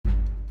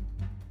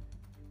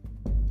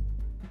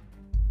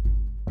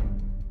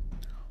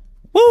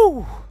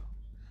Woo!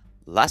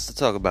 Lots to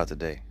talk about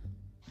today.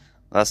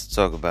 Lots to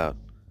talk about.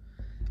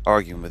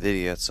 Arguing with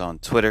idiots on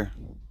Twitter,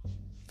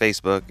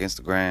 Facebook,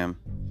 Instagram,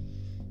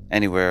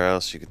 anywhere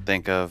else you could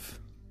think of.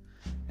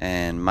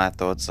 And my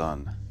thoughts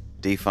on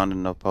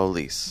defunding the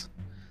police.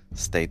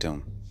 Stay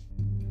tuned.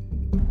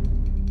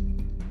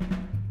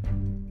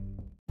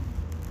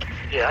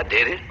 Yeah, I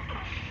did it.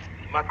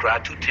 I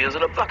cried 2 tears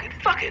in a bucket.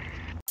 Fuck it.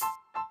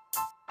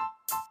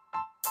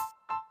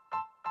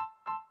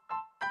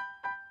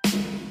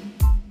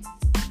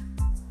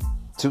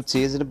 Two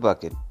tears in a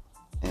bucket.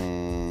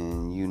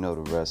 And you know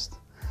the rest.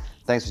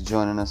 Thanks for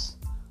joining us.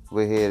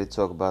 We're here to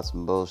talk about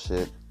some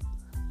bullshit.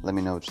 Let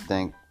me know what you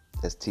think.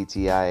 That's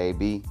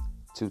TTIAB.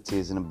 2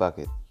 tears in a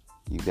bucket.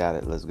 You got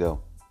it. Let's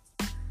go.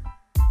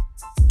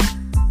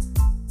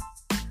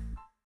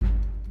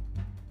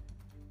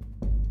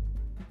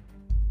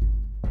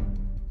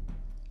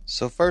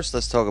 So first,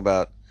 let's talk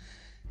about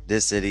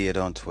this idiot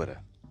on Twitter.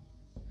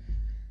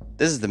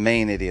 This is the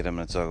main idiot I'm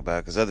going to talk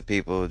about, because other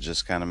people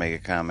just kind of make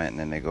a comment and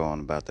then they go on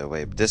about their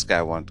way. But this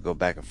guy wanted to go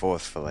back and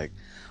forth for like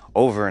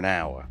over an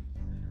hour,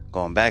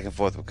 going back and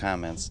forth with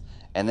comments.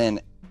 And then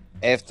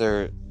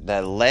after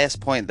that last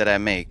point that I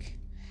make,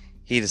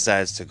 he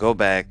decides to go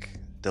back,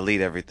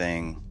 delete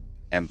everything,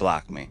 and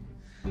block me.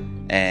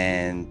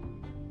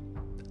 And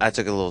I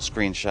took a little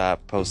screenshot,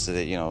 posted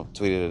it,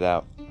 tweeted it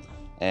out.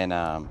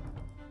 And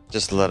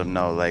just to let him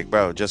know, like,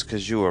 bro, just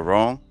because you were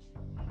wrong,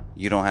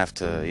 you don't have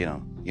to, you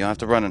don't have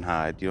to run and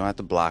hide. You don't have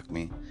to block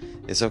me.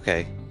 It's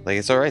okay. Like,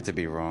 it's all right to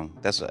be wrong.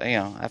 That's what,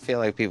 I feel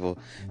like people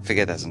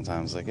forget that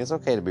sometimes. Like, it's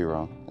okay to be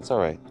wrong. It's all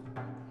right.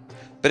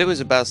 But it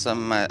was about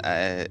something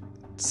I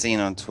seen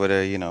on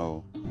Twitter,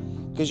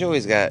 because you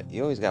always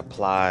got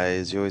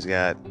Plies, you always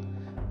got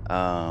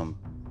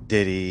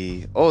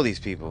Diddy, all these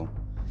people,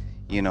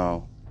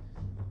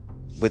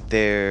 with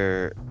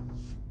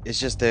it's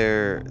just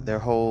their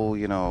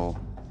whole,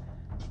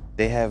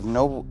 they have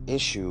no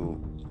issue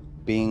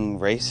being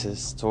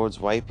racist towards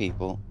white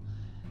people.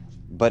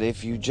 But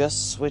if you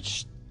just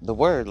switch the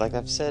word, like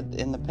I've said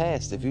in the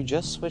past, if you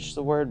just switch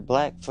the word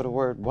black for the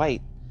word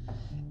white,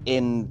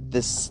 and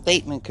the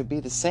statement could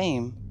be the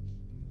same,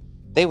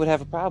 they would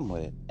have a problem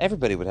with it.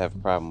 Everybody would have a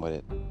problem with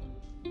it.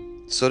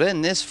 So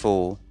then this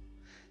fool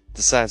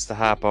decides to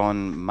hop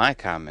on my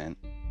comment,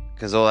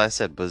 because all I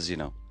said was,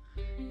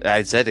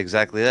 I said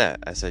exactly that.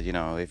 I said,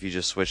 if you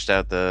just switched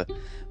out the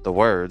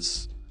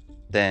words,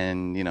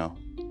 then,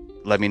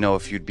 let me know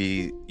if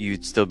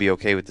you'd still be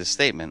okay with this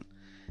statement.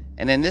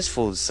 And then this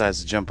fool decides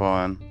to jump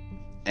on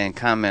and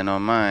comment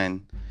on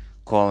mine,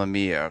 calling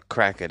me a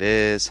cracker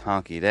this,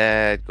 honky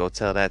that, go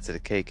tell that to the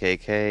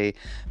KKK,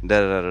 da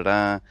da da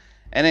da,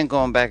 and then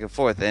going back and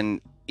forth.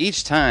 And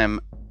each time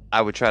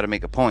I would try to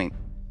make a point,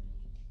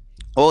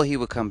 all he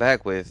would come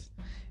back with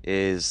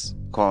is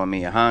calling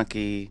me a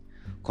honky,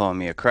 calling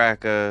me a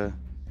cracker,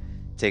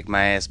 take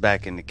my ass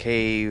back in the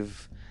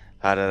cave,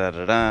 da da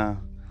da da,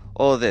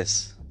 all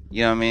this.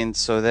 You know what I mean?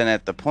 So then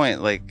at the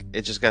point, like,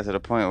 it just got to the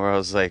point where I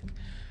was like,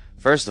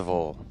 first of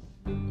all,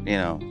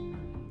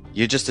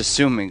 you're just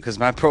assuming, because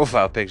my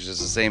profile picture is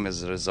the same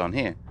as it is on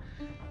here.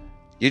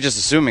 You're just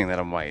assuming that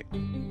I'm white.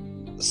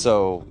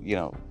 So,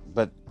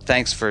 but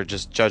thanks for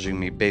just judging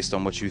me based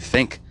on what you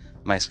think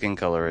my skin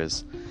color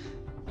is.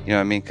 You know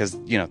what I mean? Because,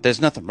 there's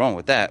nothing wrong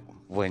with that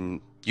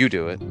when you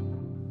do it.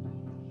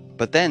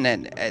 But then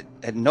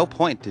at no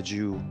point did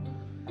you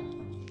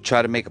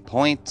try to make a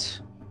point.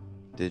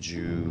 Did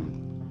you,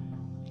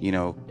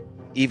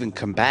 even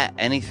combat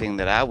anything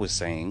that I was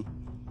saying?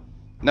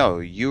 No,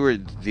 you were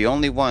the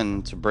only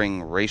one to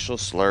bring racial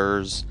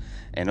slurs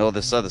and all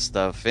this other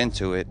stuff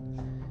into it,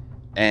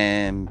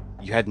 and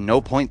you had no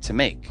point to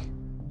make.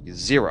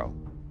 Zero.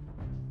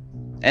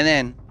 And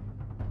then,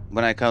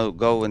 when I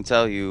go and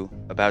tell you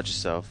about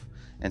yourself,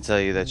 and tell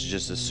you that you're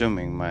just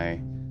assuming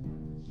my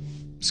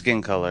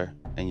skin color,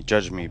 and you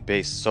judge me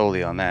based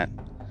solely on that,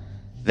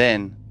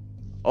 then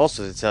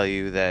also to tell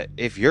you that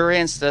if your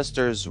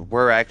ancestors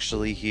were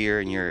actually here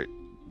and you're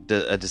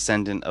a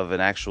descendant of an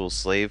actual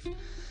slave,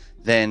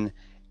 then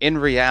in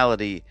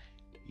reality,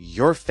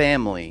 your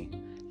family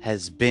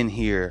has been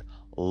here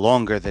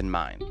longer than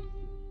mine.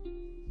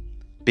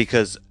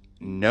 Because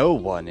no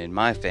one in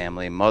my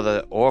family,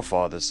 mother or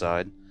father's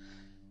side,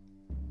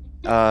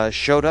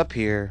 showed up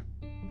here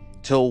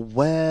till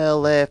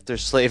well after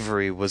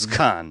slavery was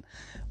gone,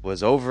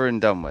 was over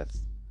and done with.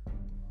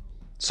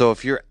 So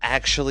if you're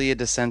actually a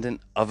descendant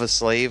of a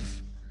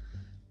slave,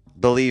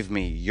 believe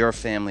me, your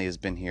family has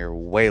been here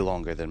way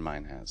longer than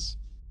mine has.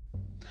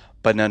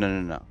 But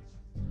no.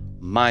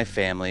 My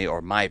family,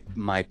 or my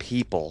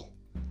people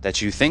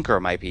that you think are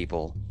my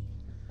people,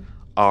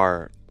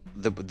 they're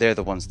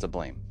the ones to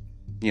blame.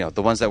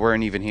 The ones that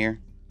weren't even here.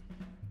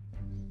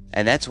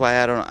 And that's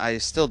why I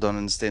still don't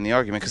understand the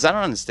argument, because I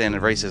don't understand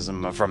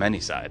racism from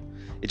any side.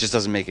 It just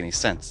doesn't make any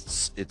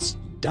sense. It's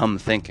dumb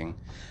thinking.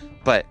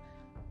 But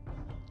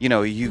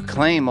you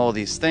claim all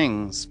these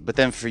things, but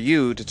then for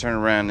you to turn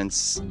around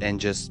and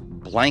just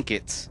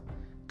blanket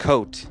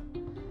coat,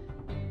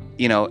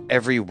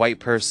 every white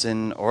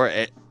person or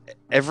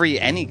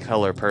any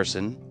color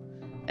person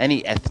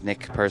any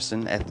ethnic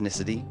person,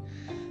 ethnicity,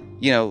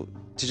 you know,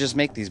 to just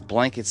make these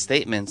blanket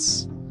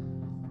statements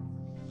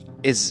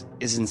is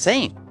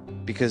insane,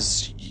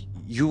 because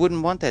you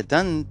wouldn't want that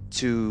done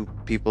to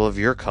people of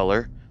your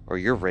color or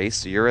your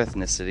race or your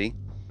ethnicity.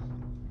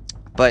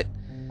 But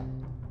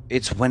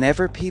it's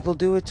whenever people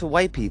do it to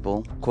white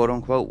people, quote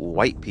unquote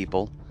white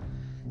people,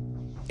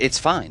 it's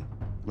fine.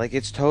 Like,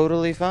 it's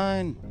totally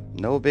fine.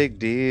 No big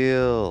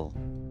deal.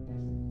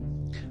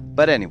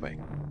 But anyway,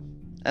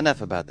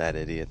 enough about that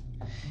idiot.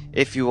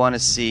 If you want to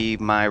see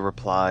my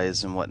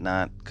replies and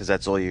whatnot, because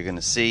that's all you're going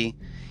to see,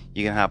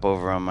 you can hop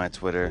over on my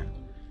Twitter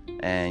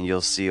and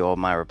you'll see all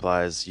my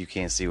replies. You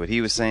can't see what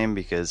he was saying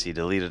because he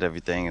deleted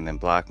everything and then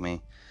blocked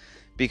me.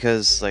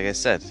 Because, like I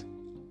said,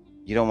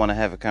 you don't want to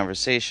have a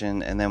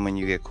conversation, and then when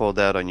you get called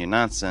out on your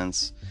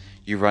nonsense,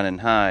 you run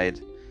and hide.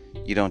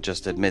 You don't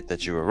just admit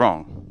that you were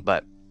wrong.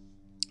 But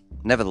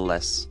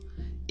nevertheless,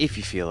 if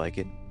you feel like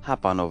it,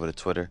 hop on over to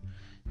Twitter,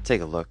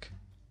 take a look.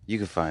 You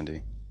can find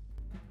me.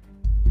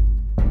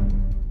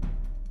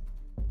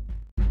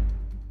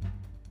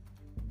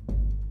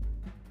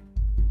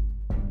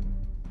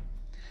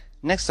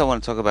 Next, I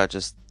want to talk about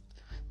just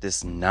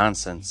this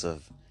nonsense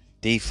of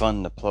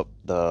defund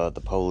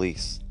the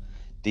police.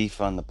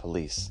 Defund the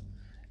police.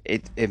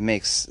 It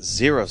makes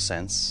zero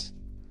sense,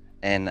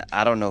 and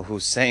I don't know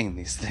who's saying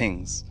these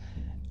things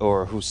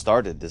or who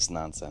started this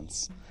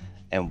nonsense,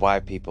 and why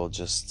people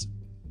just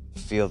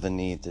feel the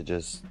need to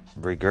just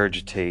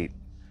regurgitate,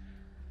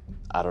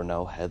 I don't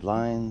know,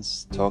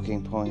 headlines,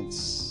 talking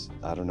points,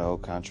 I don't know,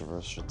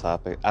 controversial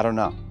topic. I don't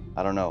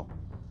know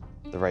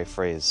the right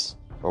phrase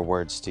or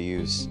words to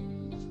use.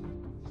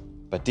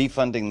 But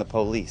defunding the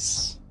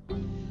police,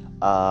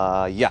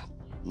 yeah,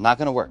 not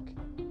gonna work.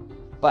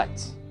 But,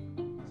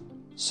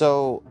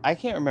 so I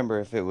can't remember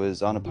if it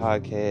was on a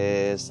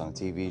podcast, on a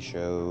TV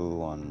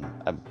show,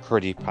 I'm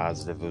pretty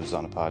positive it was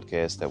on a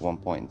podcast at one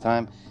point in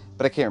time,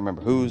 but I can't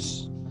remember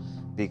whose,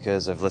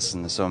 because I've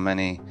listened to so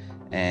many,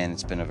 and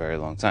it's been a very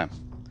long time.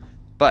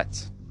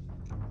 But,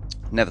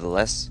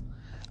 nevertheless,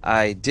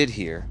 I did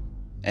hear,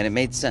 and it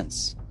made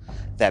sense,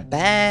 that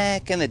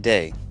back in the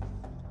day,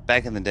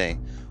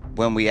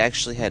 when we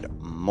actually had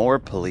more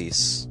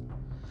police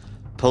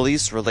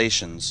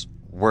relations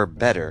were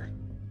better,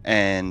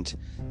 and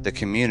the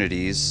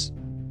community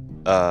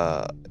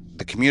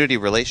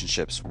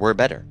relationships were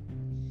better.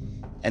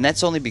 And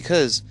that's only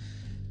because,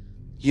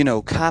 you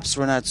know, cops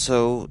were not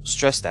so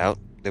stressed out.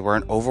 They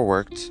weren't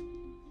overworked.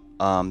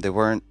 They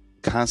weren't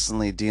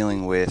constantly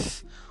dealing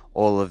with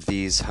all of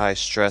these high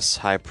stress,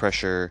 high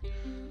pressure,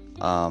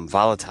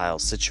 volatile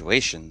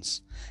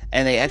situations.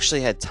 And they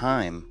actually had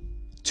time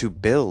to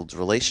build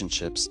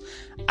relationships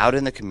out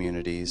in the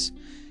communities,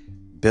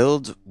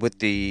 build with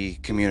the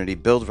community,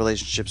 build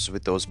relationships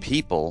with those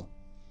people,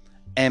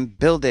 and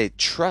build a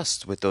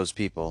trust with those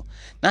people.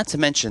 Not to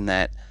mention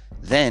that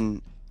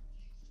then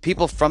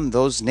people from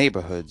those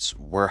neighborhoods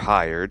were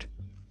hired,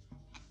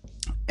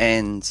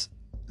 and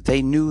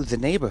they knew the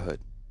neighborhood.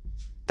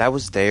 That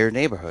was their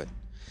neighborhood.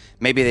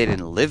 Maybe they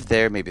didn't live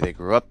there, maybe they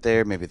grew up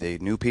there, maybe they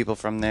knew people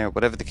from there,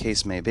 whatever the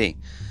case may be.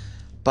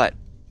 But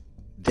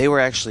they were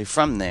actually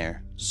from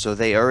there, so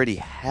they already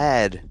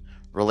had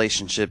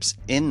relationships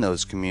in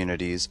those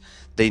communities.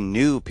 They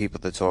knew people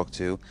to talk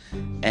to,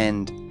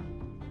 and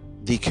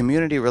the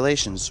community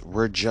relations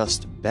were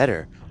just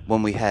better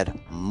when we had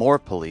more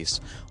police,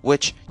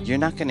 which you're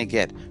not going to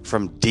get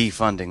from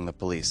defunding the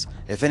police.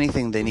 If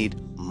anything, they need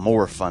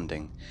more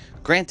funding.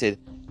 Granted,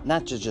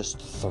 not to just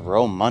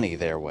throw money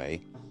their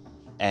way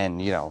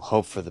and, you know,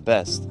 hope for the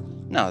best.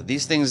 No,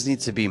 these things need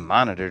to be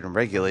monitored and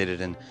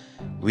regulated, and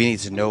we need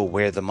to know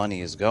where the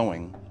money is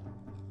going.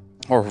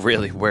 Or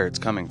really where it's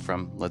coming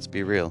from, let's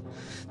be real.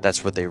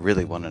 That's what they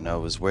really want to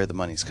know, is where the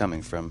money's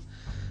coming from.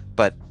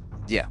 But,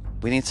 yeah,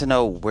 we need to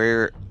know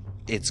where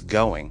it's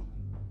going.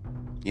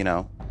 You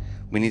know,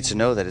 we need to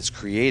know that it's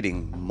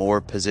creating more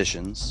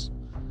positions,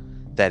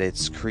 that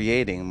it's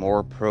creating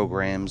more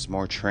programs,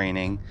 more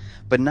training,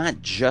 but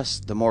not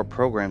just the more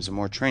programs and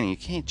more training. You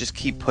can't just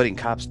keep putting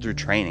cops through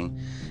training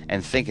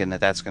and thinking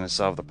that that's going to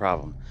solve the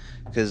problem.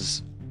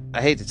 Because,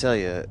 I hate to tell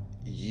you,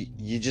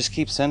 you just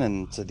keep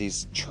sending to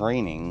these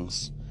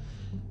trainings,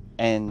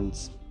 and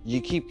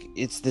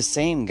it's the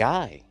same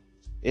guy.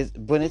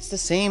 When it's the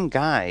same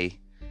guy,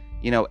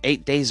 you know,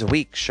 8 days a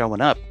week showing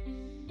up,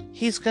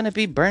 he's going to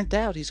be burnt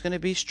out. He's going to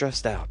be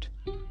stressed out.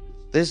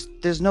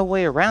 There's no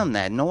way around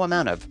that. No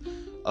amount of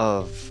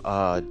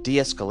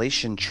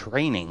de-escalation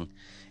training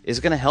is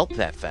going to help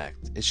that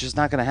fact. It's just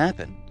not going to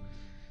happen.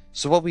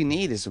 So what we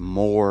need is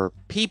more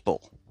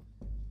people,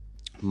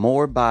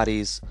 more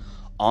bodies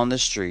on the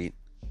street,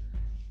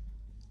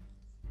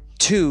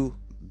 to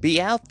be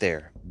out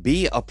there,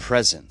 be a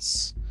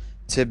presence,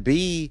 to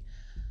be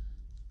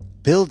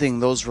building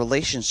those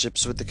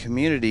relationships with the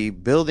community,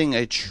 building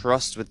a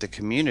trust with the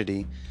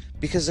community,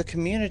 because the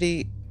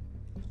community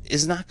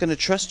is not going to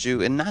trust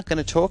you and not going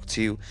to talk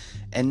to you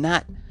and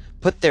not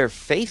put their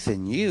faith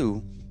in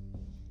you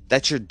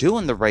that you're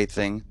doing the right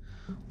thing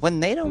when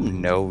they don't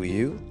know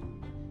you.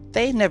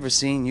 They've never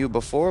seen you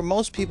before.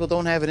 Most people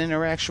don't have an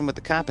interaction with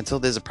the cop until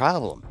there's a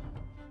problem.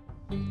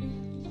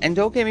 And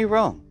don't get me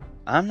wrong,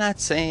 I'm not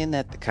saying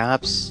that the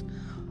cops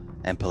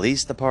and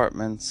police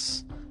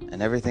departments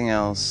and everything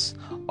else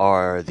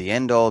are the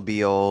end-all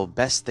be-all,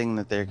 best thing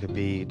that there could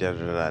be,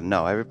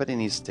 No, everybody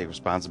needs to take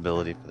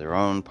responsibility for their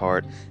own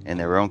part in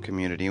their own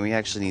community, and we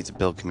actually need to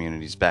build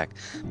communities back.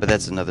 But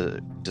that's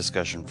another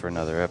discussion for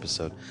another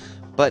episode.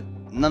 But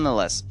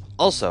nonetheless,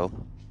 also,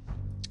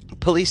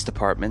 police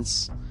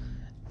departments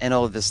and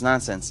all of this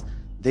nonsense,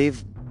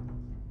 they've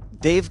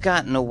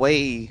gotten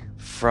away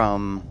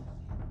from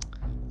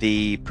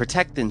the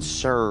protect and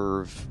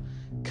serve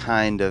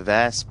kind of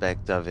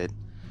aspect of it,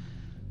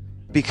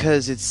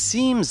 because it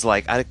seems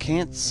like, I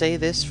can't say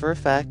this for a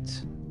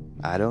fact,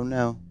 I don't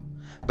know,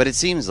 but it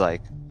seems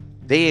like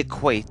they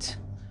equate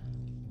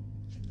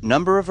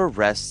number of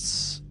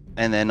arrests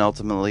and then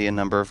ultimately a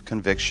number of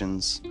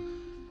convictions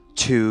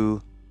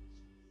to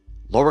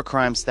lower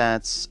crime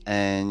stats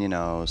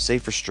and,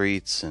 safer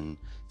streets and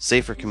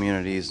safer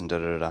communities and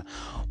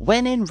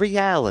when in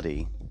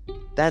reality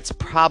that's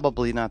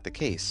probably not the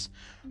case.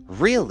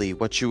 Really,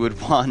 what you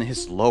would want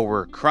is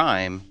lower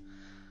crime.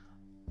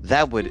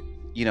 That would,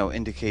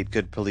 indicate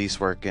good police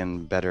work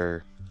and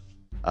better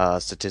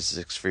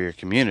statistics for your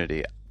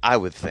community, I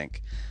would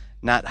think.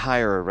 Not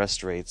higher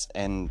arrest rates.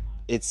 And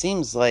it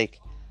seems like,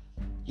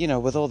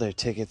 with all their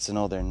tickets and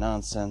all their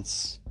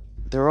nonsense,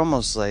 they're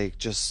almost like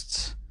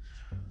just,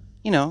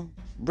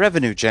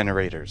 revenue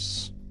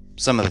generators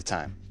some of the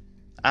time.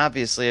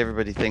 Obviously,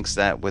 everybody thinks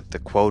that with the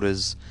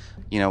quotas,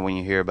 when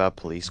you hear about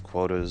police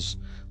quotas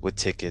with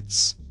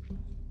tickets,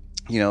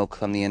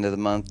 come the end of the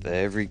month,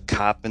 every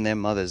cop and their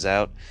mother's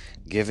out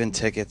giving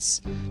tickets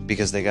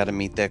because they got to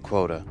meet that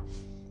quota.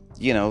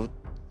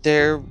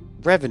 They're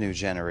revenue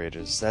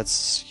generators.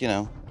 That's,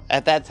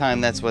 at that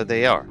time, that's what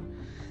they are.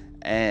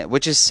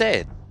 Which is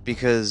sad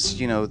because,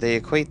 they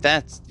equate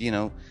that,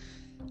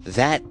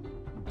 that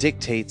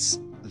dictates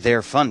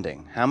their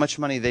funding. How much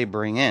money they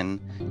bring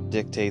in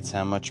dictates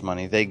how much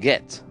money they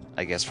get,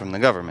 I guess, from the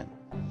government.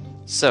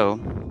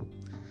 So,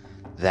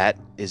 that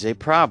is a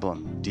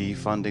problem.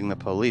 Defunding the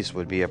police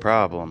would be a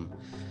problem.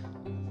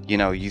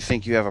 You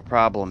think you have a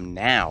problem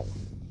now.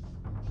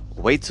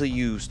 Wait till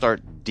you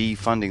start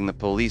defunding the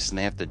police and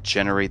they have to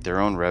generate their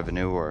own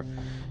revenue or,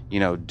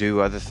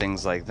 do other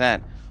things like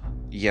that.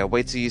 Yeah,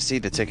 wait till you see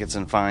the tickets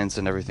and fines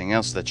and everything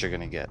else that you're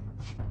going to get.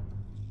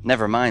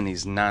 Never mind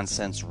these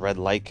nonsense red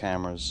light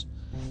cameras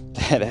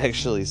that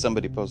actually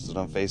somebody posted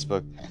on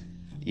Facebook.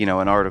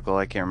 An article,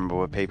 I can't remember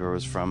what paper it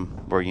was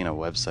from, or,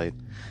 website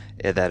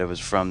that it was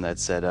from, that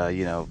said,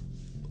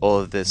 all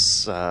of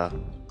this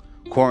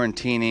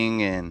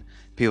quarantining and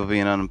people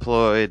being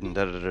unemployed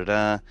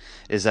and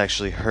is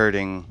actually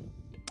hurting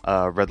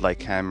red light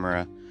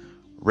camera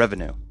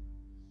revenue.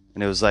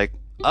 And it was like,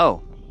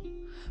 oh,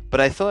 but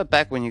I thought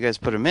back when you guys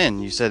put them in,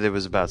 you said it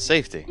was about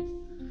safety.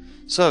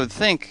 So I would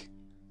think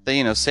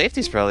that,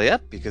 safety's probably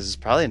up because there's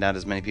probably not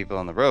as many people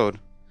on the road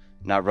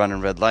not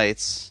running red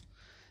lights.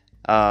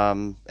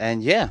 And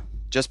yeah,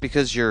 just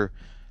because your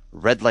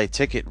red light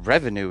ticket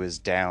revenue is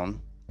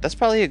down, that's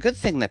probably a good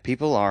thing that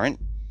people aren't,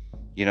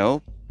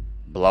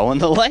 blowing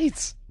the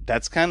lights.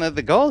 That's kind of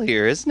the goal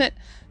here, isn't it?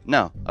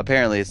 No,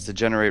 apparently it's to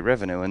generate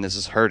revenue, and this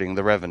is hurting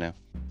the revenue.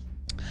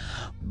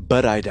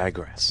 But I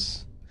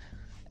digress.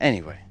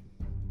 Anyway,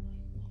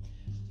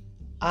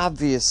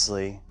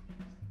 obviously,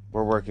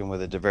 we're working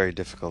with a very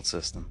difficult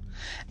system.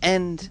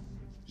 And,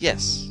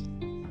 yes,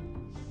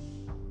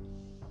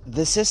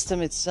 the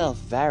system itself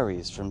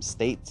varies from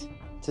state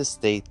to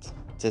state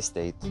to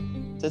state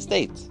to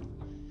state.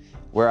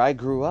 Where I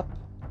grew up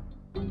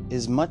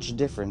is much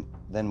different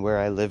than where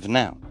I live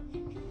now.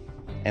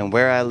 And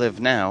where I live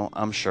now,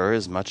 I'm sure,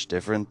 is much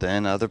different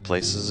than other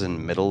places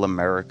in middle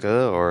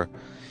America or,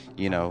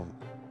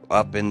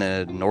 up in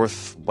the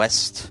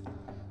northwest,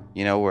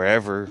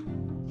 wherever.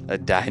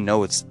 I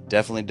know it's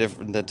definitely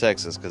different than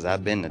Texas because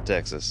I've been to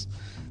Texas.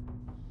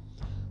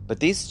 But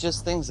these are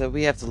just things that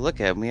we have to look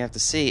at and we have to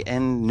see.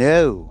 And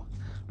no,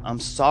 I'm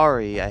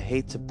sorry, I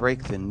hate to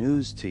break the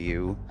news to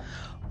you,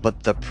 but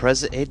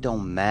it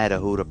don't matter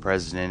who the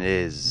president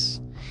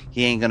is.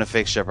 He ain't gonna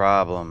fix your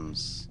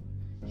problems.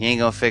 He ain't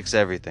gonna fix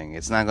everything.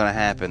 It's not gonna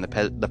happen.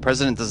 The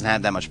president doesn't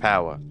have that much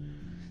power.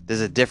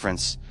 There's a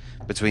difference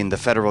between the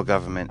federal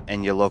government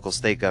and your local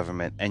state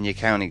government and your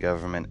county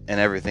government and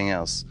everything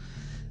else.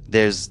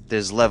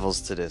 There's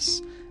levels to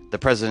this. The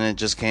president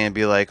just can't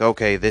be like,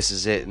 okay, this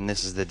is it and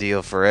this is the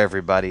deal for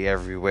everybody,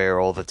 everywhere,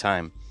 all the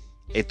time.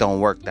 It don't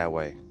work that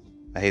way.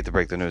 I hate to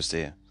break the news to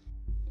you.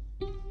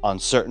 On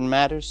certain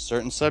matters,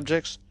 certain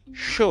subjects,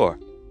 sure.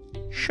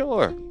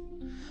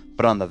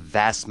 But on the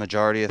vast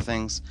majority of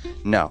things,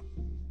 no.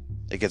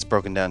 It gets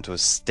broken down to a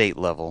state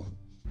level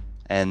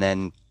and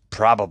then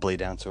probably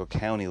down to a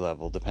county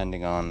level,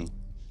 depending on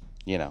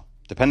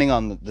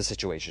the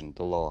situation,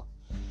 the law,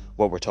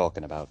 what we're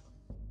talking about.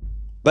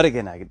 But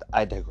again,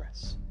 I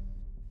digress.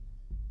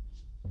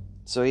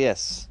 So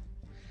yes,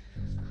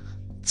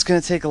 it's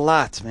going to take a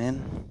lot,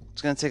 man.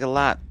 It's going to take a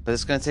lot, but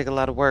it's going to take a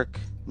lot of work,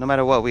 no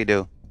matter what we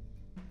do.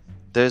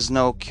 There's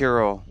no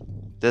cure-all.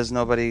 There's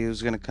nobody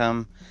who's going to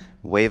come,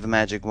 wave a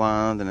magic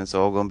wand, and it's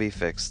all going to be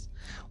fixed.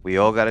 We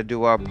all got to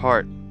do our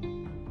part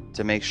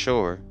to make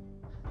sure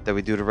that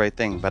we do the right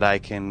thing. But I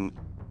can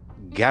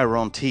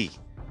guarantee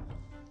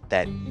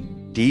that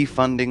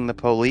defunding the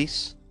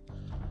police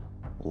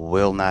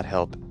will not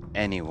help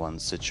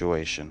anyone's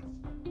situation.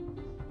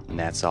 And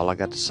that's all I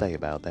got to say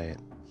about that.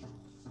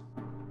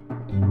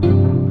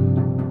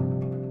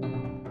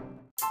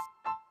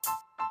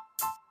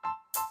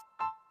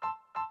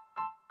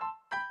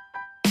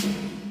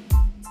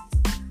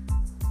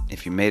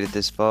 If you made it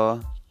this far,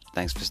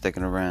 thanks for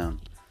sticking around.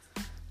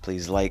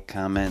 Please like,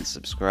 comment,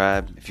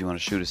 subscribe. If you want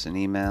to shoot us an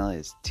email,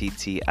 it's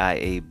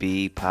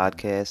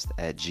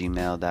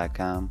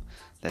ttiabpodcast@gmail.com.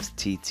 That's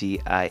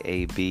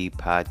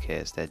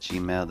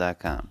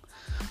ttiabpodcast@gmail.com.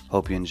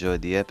 Hope you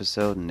enjoyed the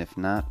episode, and if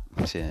not,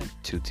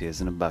 2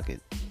 tears in a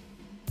bucket.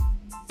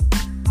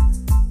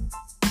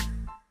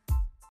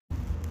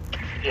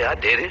 Yeah, I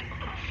did it.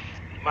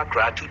 I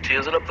cried 2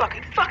 tears in a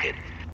bucket. Fuck it.